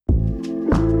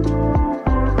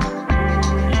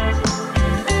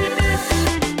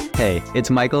Hey, it's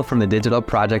Michael from the Digital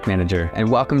Project Manager, and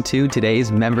welcome to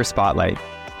today's Member Spotlight.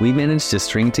 We managed to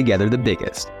string together the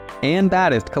biggest and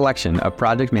baddest collection of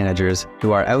project managers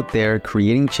who are out there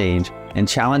creating change and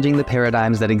challenging the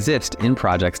paradigms that exist in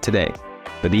projects today.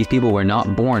 But these people were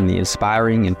not born the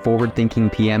inspiring and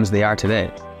forward-thinking PMs they are today,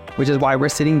 which is why we're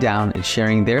sitting down and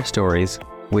sharing their stories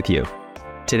with you.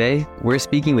 Today, we're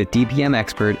speaking with DPM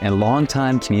expert and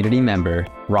longtime community member,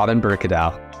 Robyn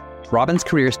Birkedal. Robyn's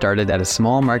career started at a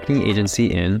small marketing agency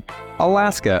in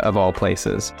Alaska, of all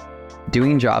places,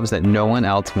 doing jobs that no one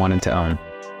else wanted to own.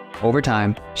 Over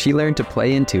time, she learned to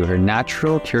play into her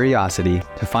natural curiosity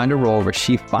to find a role where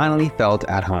she finally felt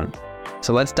at home.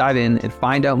 So let's dive in and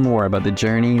find out more about the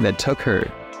journey that took her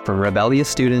from rebellious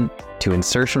student to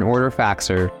insertion order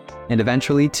faxer and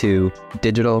eventually to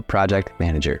digital project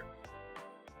manager.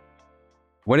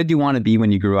 What did you want to be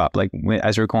when you grew up? Like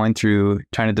as you were going through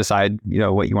trying to decide,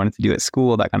 what you wanted to do at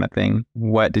school, that kind of thing.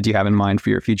 What did you have in mind for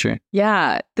your future?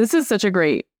 Yeah, this is such a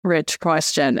great, rich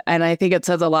question. And I think it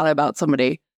says a lot about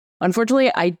somebody.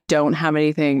 Unfortunately, I don't have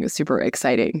anything super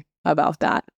exciting about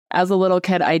that. As a little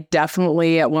kid, I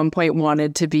definitely at one point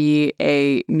wanted to be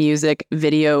a music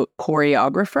video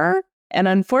choreographer. And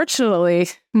unfortunately,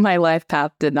 my life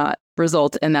path did not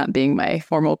result in that being my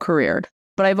formal career.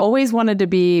 But I've always wanted to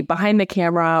be behind the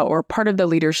camera or part of the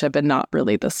leadership and not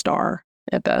really the star,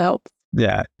 if that helps.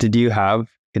 Yeah. Did you have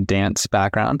a dance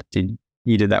background?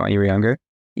 You did that when you were younger?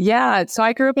 Yeah. So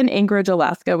I grew up in Anchorage,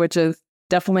 Alaska, which is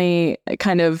definitely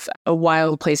kind of a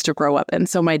wild place to grow up. And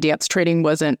so my dance training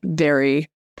wasn't very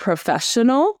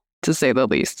professional, to say the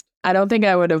least. I don't think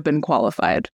I would have been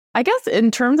qualified. I guess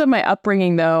in terms of my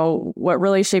upbringing, though, what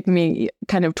really shaped me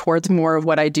kind of towards more of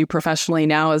what I do professionally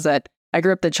now is that I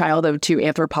grew up the child of two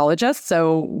anthropologists,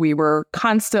 so we were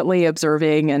constantly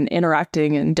observing and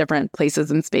interacting in different places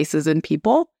and spaces and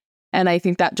people. And I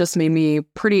think that just made me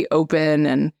pretty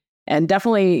open and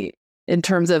definitely in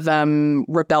terms of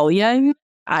rebellion,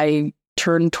 I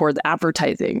turned towards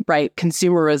advertising, right?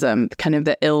 Consumerism, kind of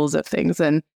the ills of things.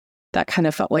 And that kind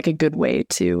of felt like a good way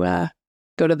to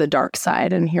go to the dark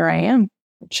side. And here I am,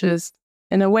 which is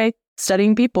in a way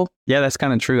studying people. Yeah, that's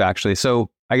kind of true, actually. So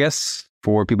I guess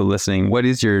for people listening, what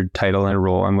is your title and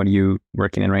role and what are you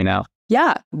working in right now?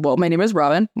 Yeah, well, my name is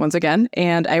Robyn, once again,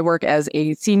 and I work as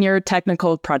a senior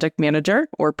technical project manager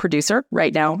or producer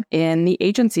right now in the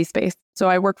agency space. So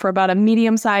I work for about a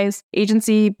medium-sized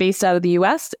agency based out of the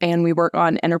US, and we work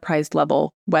on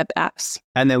enterprise-level web apps.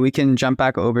 And then we can jump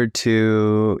back over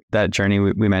to that journey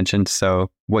we mentioned. So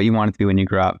what you wanted to be when you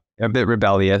grew up, a bit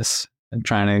rebellious, and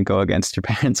trying to go against your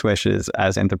parents' wishes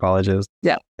as anthropologists.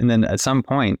 Yeah. And then at some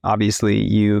point, obviously,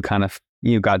 you got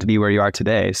to be where you are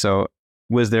today. So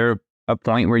was there a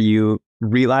point where you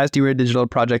realized you were a digital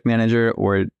project manager,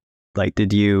 or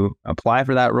did you apply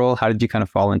for that role? How did you kind of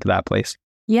fall into that place?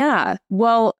 Yeah.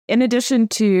 Well, in addition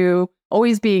to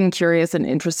always being curious and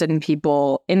interested in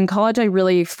people, in college, I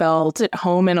really felt at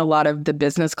home in a lot of the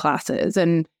business classes.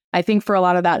 And I think for a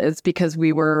lot of that is because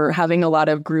we were having a lot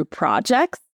of group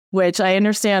projects, which I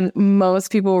understand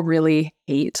most people really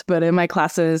hate. But in my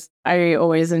classes, I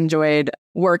always enjoyed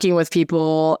working with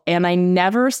people. And I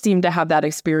never seemed to have that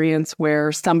experience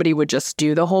where somebody would just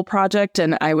do the whole project.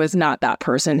 And I was not that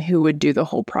person who would do the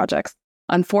whole project.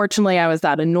 Unfortunately, I was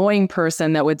that annoying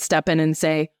person that would step in and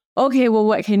say, okay, well,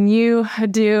 what can you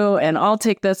do? And I'll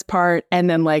take this part. And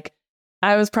then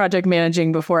I was project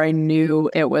managing before I knew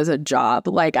it was a job.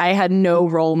 I had no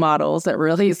role models that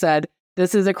really said,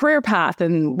 this is a career path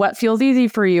and what feels easy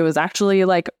for you is actually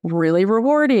really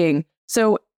rewarding.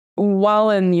 So while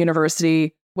in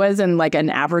university, was in an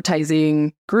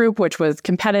advertising group, which was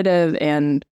competitive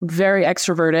and very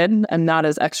extroverted. I'm not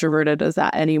as extroverted as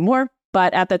that anymore.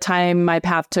 But at the time, my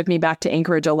path took me back to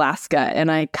Anchorage, Alaska, and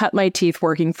I cut my teeth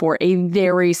working for a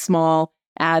very small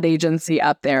ad agency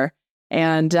up there.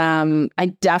 And I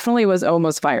definitely was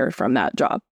almost fired from that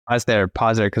job. Pause there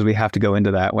because we have to go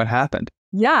into that. What happened?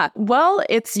 Yeah, well,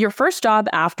 it's your first job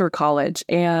after college.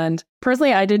 And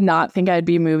personally, I did not think I'd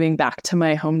be moving back to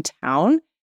my hometown.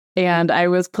 And I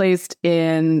was placed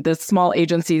in the small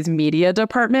agency's media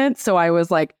department. So I was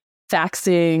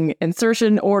faxing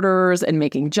insertion orders and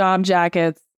making job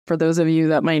jackets, for those of you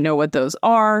that might know what those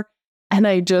are. And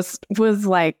I just was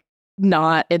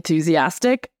not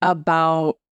enthusiastic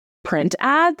about print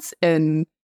ads and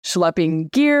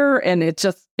schlepping gear. And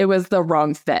it was the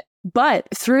wrong fit. But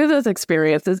through those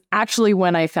experiences, actually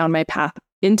when I found my path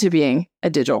into being a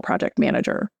digital project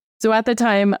manager. So at the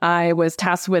time, I was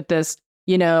tasked with this,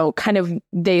 kind of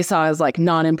they saw as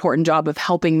non-important job of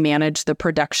helping manage the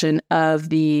production of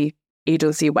the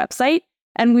agency website.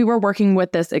 And we were working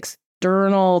with this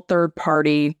external third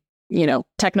party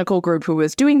technical group who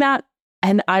was doing that.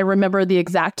 And I remember the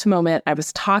exact moment I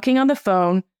was talking on the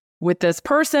phone with this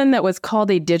person that was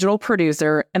called a digital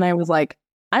producer. And I was like,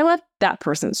 I left that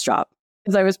person's job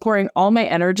because I was pouring all my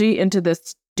energy into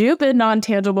this stupid,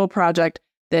 non-tangible project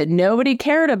that nobody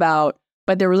cared about,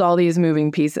 but there was all these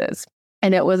moving pieces.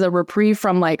 And it was a reprieve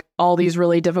from like all these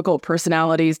really difficult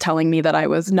personalities telling me that I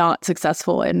was not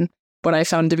successful in what I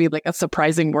found to be like a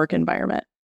surprising work environment.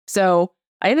 So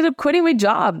I ended up quitting my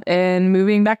job and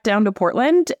moving back down to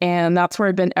Portland. And that's where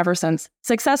I've been ever since,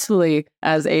 successfully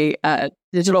as a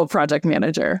digital project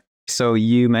manager. So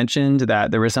you mentioned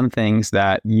that there were some things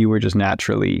that you were just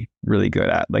naturally really good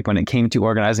at, like when it came to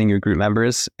organizing your group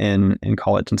members in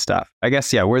college and stuff. I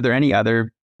guess, yeah, were there any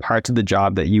other parts of the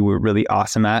job that you were really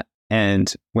awesome at?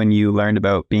 And when you learned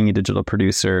about being a digital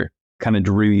producer, kind of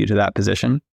drew you to that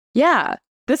position? Yeah,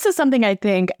 this is something I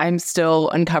think I'm still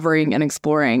uncovering and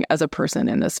exploring as a person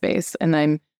in this space. And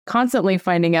I'm constantly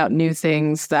finding out new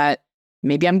things that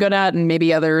maybe I'm good at and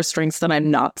maybe other strengths that I'm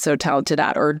not so talented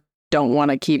at or don't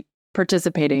want to keep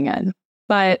participating in.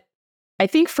 But I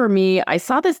think for me, I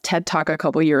saw this TED Talk a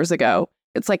couple years ago.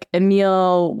 It's like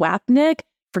Emil Wapnick,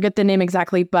 forget the name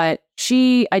exactly, but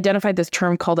she identified this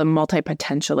term called a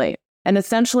multi-potentialate. And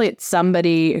essentially, it's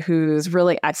somebody who's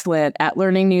really excellent at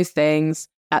learning new things,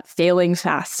 at failing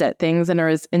fast at things, and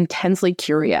is intensely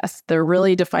curious. They're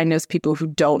really defined as people who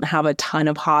don't have a ton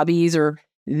of hobbies, or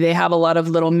they have a lot of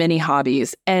little mini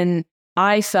hobbies. And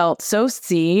I felt so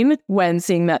seen when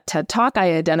seeing that TED Talk.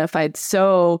 I identified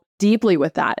so deeply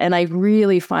with that. And I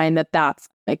really find that that's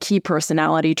a key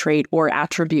personality trait or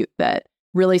attribute that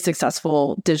really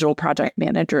successful digital project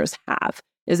managers have,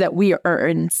 is that we are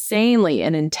insanely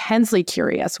and intensely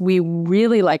curious. We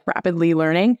really like rapidly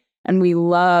learning, and we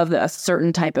love a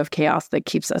certain type of chaos that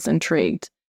keeps us intrigued.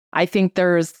 I think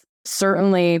there's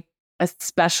certainly a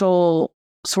special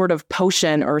sort of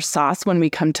potion or sauce when we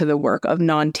come to the work of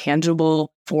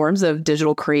non-tangible forms of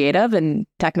digital creative and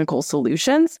technical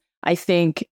solutions. I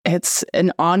think it's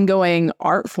an ongoing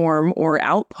art form or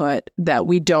output that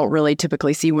we don't really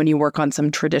typically see when you work on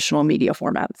some traditional media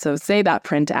format. So say that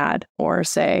print ad or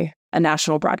say a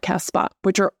national broadcast spot,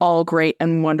 which are all great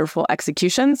and wonderful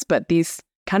executions, but these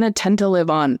kind of tend to live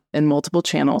on in multiple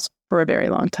channels for a very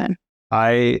long time.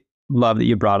 I love that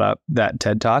you brought up that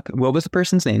TED Talk. What was the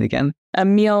person's name again?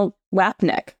 Emil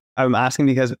Wapnick. I'm asking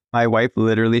because my wife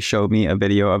literally showed me a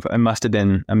video of, it must have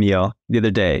been Emil the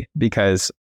other day,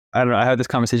 because I don't know, I have this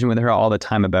conversation with her all the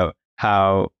time about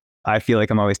how I feel like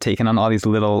I'm always taking on all these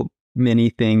little mini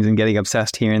things and getting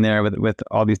obsessed here and there with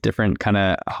all these different kind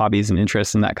of hobbies and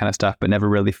interests and that kind of stuff, but never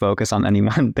really focus on any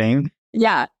one thing.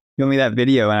 Yeah. Showed me that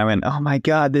video and I went, oh my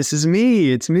God, this is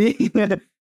me. It's me. It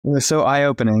was so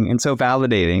eye-opening and so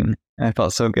validating. And I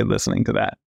felt so good listening to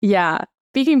that. Yeah.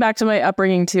 Speaking back to my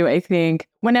upbringing too, I think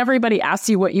when everybody asks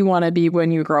you what you want to be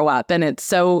when you grow up, and it's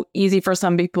so easy for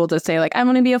some people to say like, I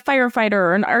want to be a firefighter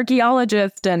or an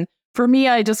archaeologist. And for me,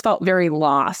 I just felt very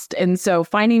lost. And so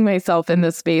finding myself in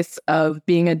the space of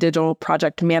being a digital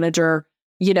project manager,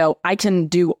 I can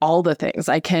do all the things.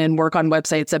 I can work on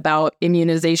websites about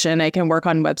immunization. I can work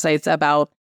on websites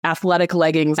about athletic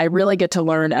leggings. I really get to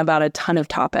learn about a ton of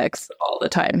topics all the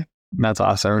time. That's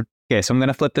awesome. Okay, so I'm going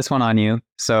to flip this one on you.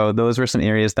 So those were some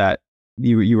areas that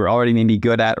you were already maybe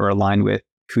good at or aligned with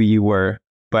who you were,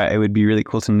 but it would be really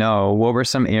cool to know what were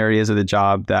some areas of the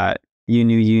job that you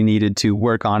knew you needed to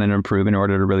work on and improve in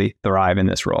order to really thrive in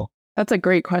this role? That's a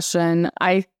great question.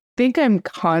 I think I'm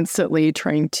constantly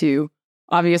trying to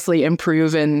obviously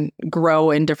improve and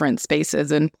grow in different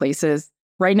spaces and places.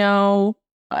 Right now,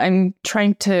 I'm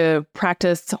trying to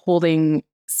practice holding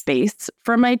space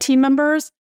for my team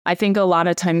members. I think a lot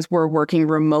of times we're working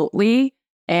remotely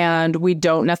and we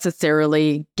don't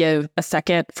necessarily give a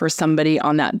second for somebody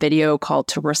on that video call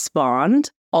to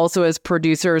respond. Also, as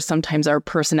producers, sometimes our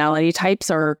personality types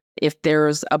are, if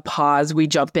there's a pause, we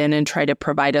jump in and try to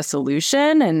provide a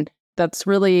solution. And that's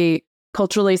really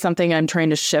culturally something I'm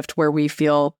trying to shift, where we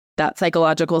feel that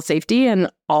psychological safety and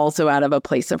also out of a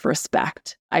place of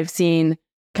respect. I've seen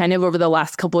kind of over the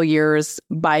last couple of years,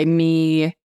 by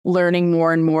me learning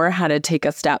more and more how to take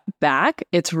a step back,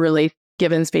 it's really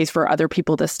given space for other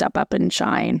people to step up and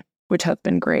shine, which has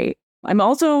been great. I'm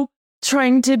also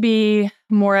trying to be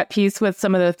more at peace with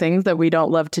some of the things that we don't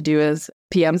love to do as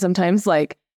PM sometimes,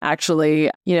 like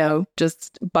actually,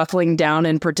 just buckling down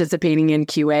and participating in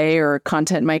QA or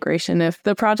content migration if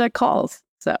the project calls.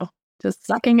 So just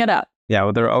sucking it up. Yeah,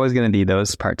 well, there are always going to be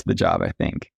those parts of the job, I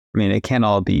think. I mean, it can't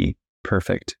all be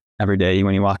perfect every day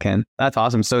when you walk in. That's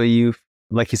awesome. So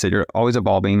like you said, you're always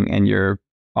evolving and you're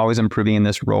always improving in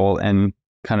this role and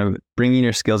kind of bringing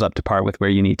your skills up to par with where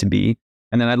you need to be.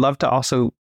 And then I'd love to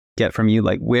also get from you,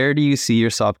 like, where do you see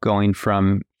yourself going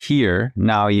from here?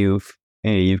 Now you've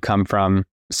come from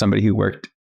somebody who worked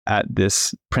at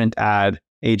this print ad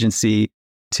agency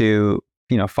to,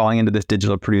 falling into this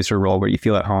digital producer role where you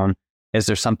feel at home. Is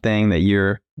there something that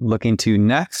you're looking to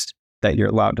next that you're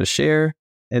allowed to share?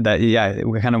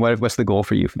 What's the goal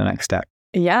for you for the next step?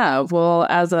 Yeah, well,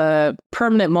 as a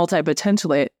permanent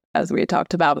multi-potentialite, as we had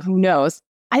talked about, who knows?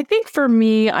 I think for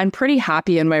me, I'm pretty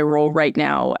happy in my role right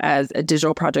now as a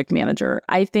digital project manager.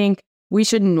 I think we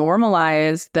should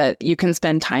normalize that you can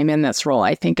spend time in this role.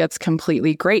 I think it's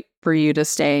completely great for you to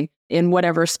stay in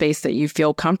whatever space that you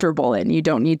feel comfortable in. You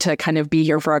don't need to kind of be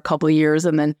here for a couple of years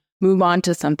and then move on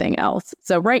to something else.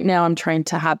 So right now, I'm trying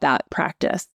to have that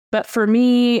practice. But for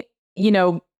me,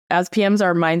 as PMs,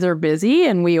 our minds are busy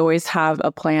and we always have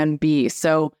a plan B.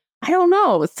 So I don't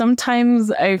know.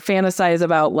 Sometimes I fantasize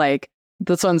about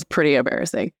this one's pretty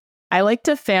embarrassing. I like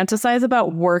to fantasize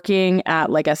about working at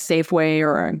like a Safeway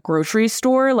or a grocery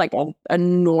store, like a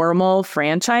normal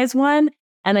franchise one.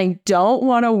 And I don't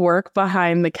want to work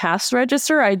behind the cash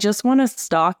register. I just want to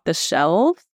stock the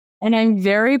shelves. And I'm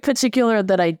very particular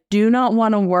that I do not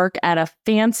want to work at a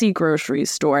fancy grocery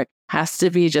store. It has to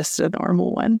be just a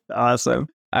normal one. Awesome.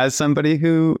 As somebody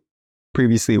who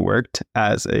previously worked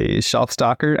as a shelf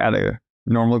stocker at a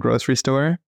normal grocery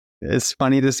store, it's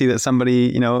funny to see that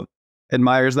somebody,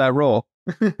 admires that role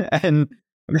and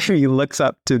maybe looks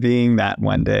up to being that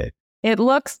one day. It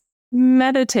looks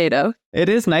meditative. It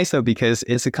is nice though, because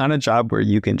it's the kind of job where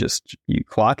you can you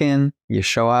clock in, you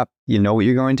show up, you know what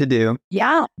you're going to do.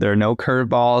 Yeah. There are no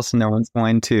curveballs. No one's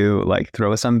going to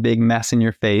throw some big mess in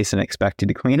your face and expect you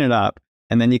to clean it up.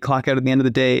 And then you clock out at the end of the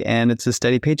day and it's a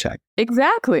steady paycheck.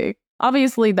 Exactly.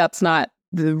 Obviously, that's not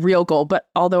the real goal, but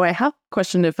although I have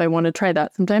questioned if I want to try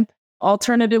that sometime.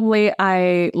 Alternatively,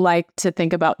 I like to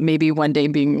think about maybe one day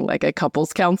being like a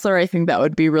couples counselor. I think that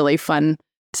would be really fun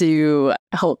to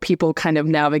help people kind of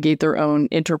navigate their own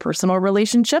interpersonal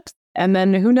relationships. And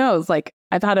then who knows,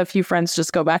 I've had a few friends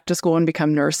just go back to school and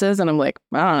become nurses. And I'm like,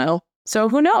 I don't know. So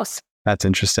who knows? That's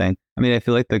interesting. I mean, I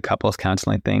feel like the couples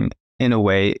counseling thing in a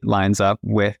way lines up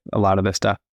with a lot of the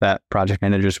stuff that project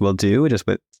managers will do, just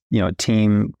with,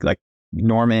 team,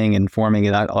 norming and forming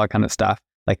and all that kind of stuff,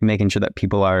 making sure that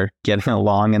people are getting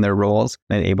along in their roles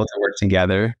and able to work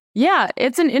together. Yeah,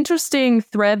 it's an interesting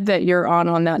thread that you're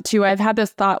on that too. I've had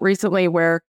this thought recently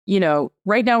where,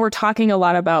 right now we're talking a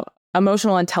lot about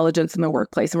emotional intelligence in the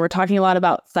workplace and we're talking a lot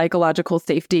about psychological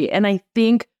safety. And I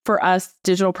think for us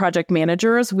digital project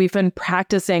managers, we've been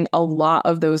practicing a lot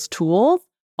of those tools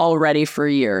already for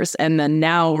years. And then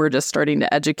now we're just starting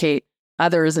to educate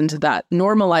others into that,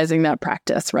 normalizing that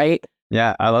practice, right?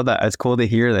 Yeah, I love that. It's cool to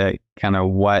hear that kind of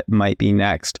what might be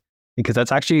next, because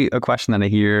that's actually a question that I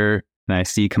hear and I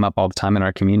see come up all the time in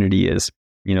our community is,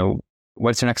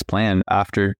 what's your next plan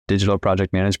after digital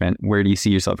project management? Where do you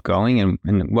see yourself going and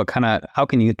how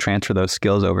can you transfer those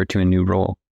skills over to a new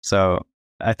role? So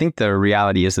I think the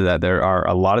reality is that there are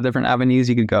a lot of different avenues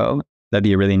you could go. That'd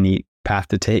be a really neat path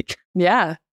to take.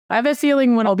 Yeah. I have a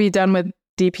feeling when I'll be done with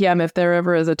DPM, if there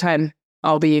ever is a time,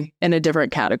 I'll be in a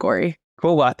different category.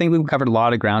 Cool. Well, I think we've covered a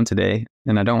lot of ground today,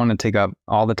 and I don't want to take up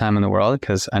all the time in the world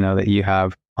because I know that you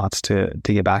have lots to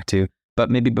get back to.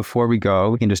 But maybe before we go,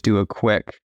 we can just do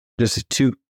just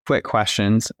two quick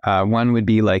questions. One would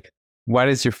be what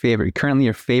is your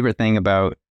favorite thing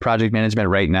about project management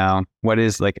right now? What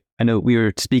is I know we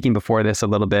were speaking before this a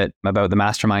little bit about the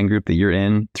mastermind group that you're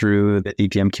in through the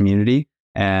DPM community.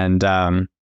 And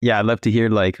I'd love to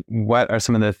hear what are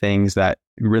some of the things that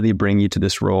really bring you to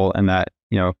this role and that,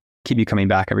 keep you coming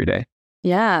back every day?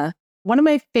 Yeah. One of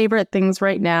my favorite things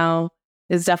right now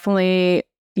is definitely,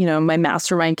 my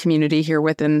mastermind community here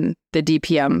within the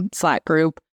DPM Slack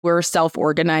group. We're a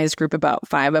self-organized group, about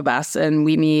 5 of us, and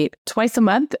we meet twice a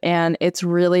month. And it's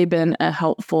really been a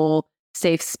helpful,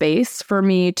 safe space for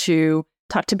me to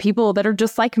talk to people that are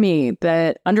just like me,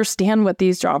 that understand what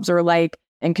these jobs are like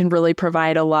and can really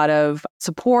provide a lot of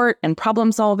support and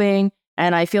problem solving.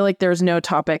 And I feel like there's no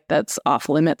topic that's off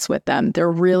limits with them.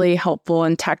 They're really helpful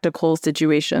in tactical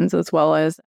situations as well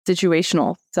as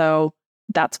situational. So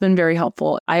that's been very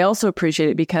helpful. I also appreciate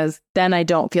it because then I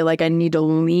don't feel like I need to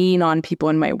lean on people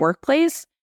in my workplace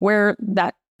where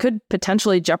that could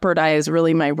potentially jeopardize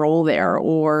really my role there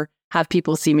or have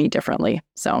people see me differently.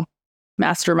 So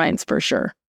masterminds for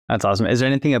sure. That's awesome. Is there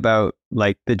anything about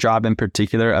the job in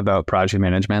particular about project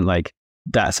management,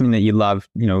 that's something that you love,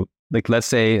 let's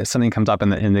say something comes up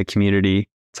in the community,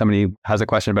 somebody has a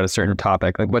question about a certain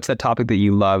topic. What's that topic that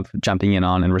you love jumping in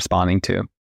on and responding to?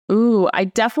 Ooh, I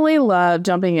definitely love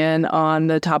jumping in on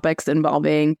the topics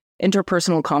involving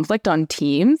interpersonal conflict on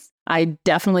teams. I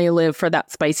definitely live for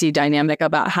that spicy dynamic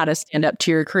about how to stand up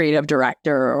to your creative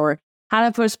director or how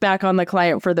to push back on the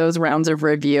client for those rounds of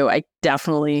review. I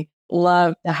definitely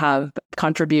love to have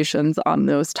contributions on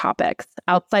those topics.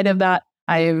 Outside of that,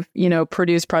 I've,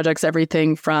 produced projects,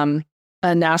 everything from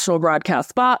a national broadcast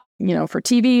spot, for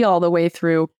TV all the way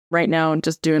through right now,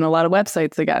 just doing a lot of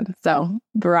websites again. So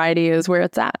variety is where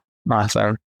it's at.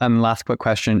 Awesome. And the last quick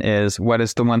question is, what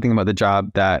is the one thing about the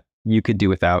job that you could do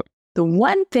without? The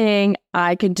one thing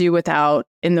I could do without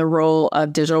in the role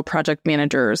of digital project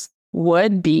managers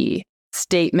would be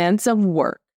statements of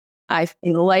work. I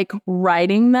feel like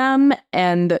writing them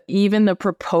and even the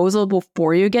proposal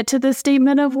before you get to the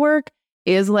statement of work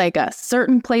is like a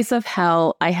certain place of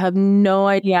hell. I have no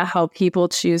idea how people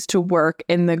choose to work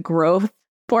in the growth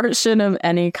portion of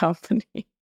any company.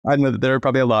 I know that there are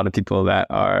probably a lot of people that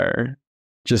are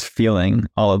just feeling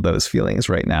all of those feelings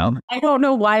right now. I don't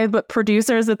know why, but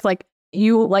producers, it's like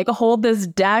you hold this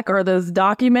deck or this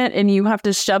document and you have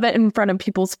to shove it in front of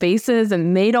people's faces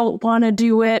and they don't want to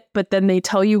do it, but then they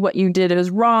tell you what you did is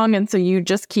wrong. And so you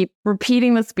just keep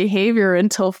repeating this behavior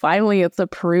until finally it's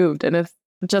approved. And it's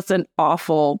just an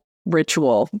awful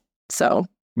ritual.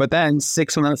 But then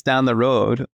 6 months down the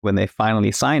road, when they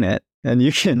finally sign it and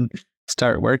you can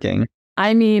start working.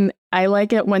 I mean, I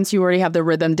like it once you already have the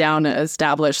rhythm down and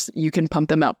established, you can pump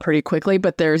them out pretty quickly,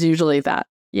 but there's usually that.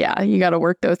 Yeah, you got to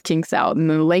work those kinks out and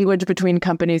the language between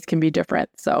companies can be different.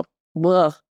 So,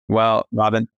 ugh. Well,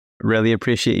 Robyn, really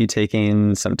appreciate you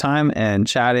taking some time and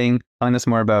chatting, telling us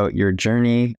more about your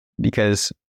journey,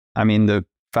 because the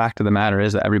fact of the matter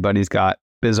is that everybody's got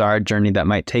bizarre journey that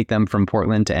might take them from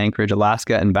Portland to Anchorage,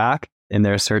 Alaska and back in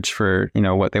their search for,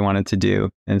 what they wanted to do.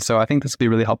 And so I think this will be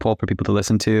really helpful for people to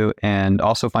listen to and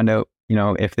also find out,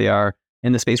 if they are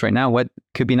in the space right now, what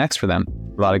could be next for them.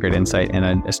 A lot of great insight, and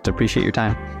I just appreciate your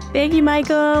time. Thank you,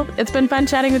 Michael. It's been fun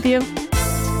chatting with you.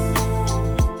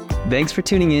 Thanks for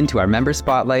tuning in to our Member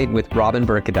Spotlight with Robyn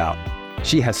Birkedal.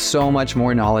 She has so much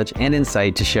more knowledge and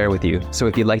insight to share with you. So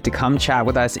if you'd like to come chat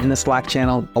with us in the Slack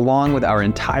channel, along with our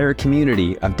entire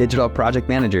community of digital project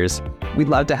managers, we'd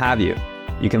love to have you.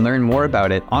 You can learn more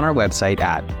about it on our website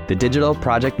at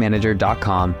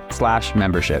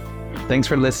thedigitalprojectmanager.com/membership. Thanks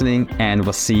for listening, and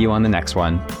we'll see you on the next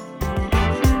one.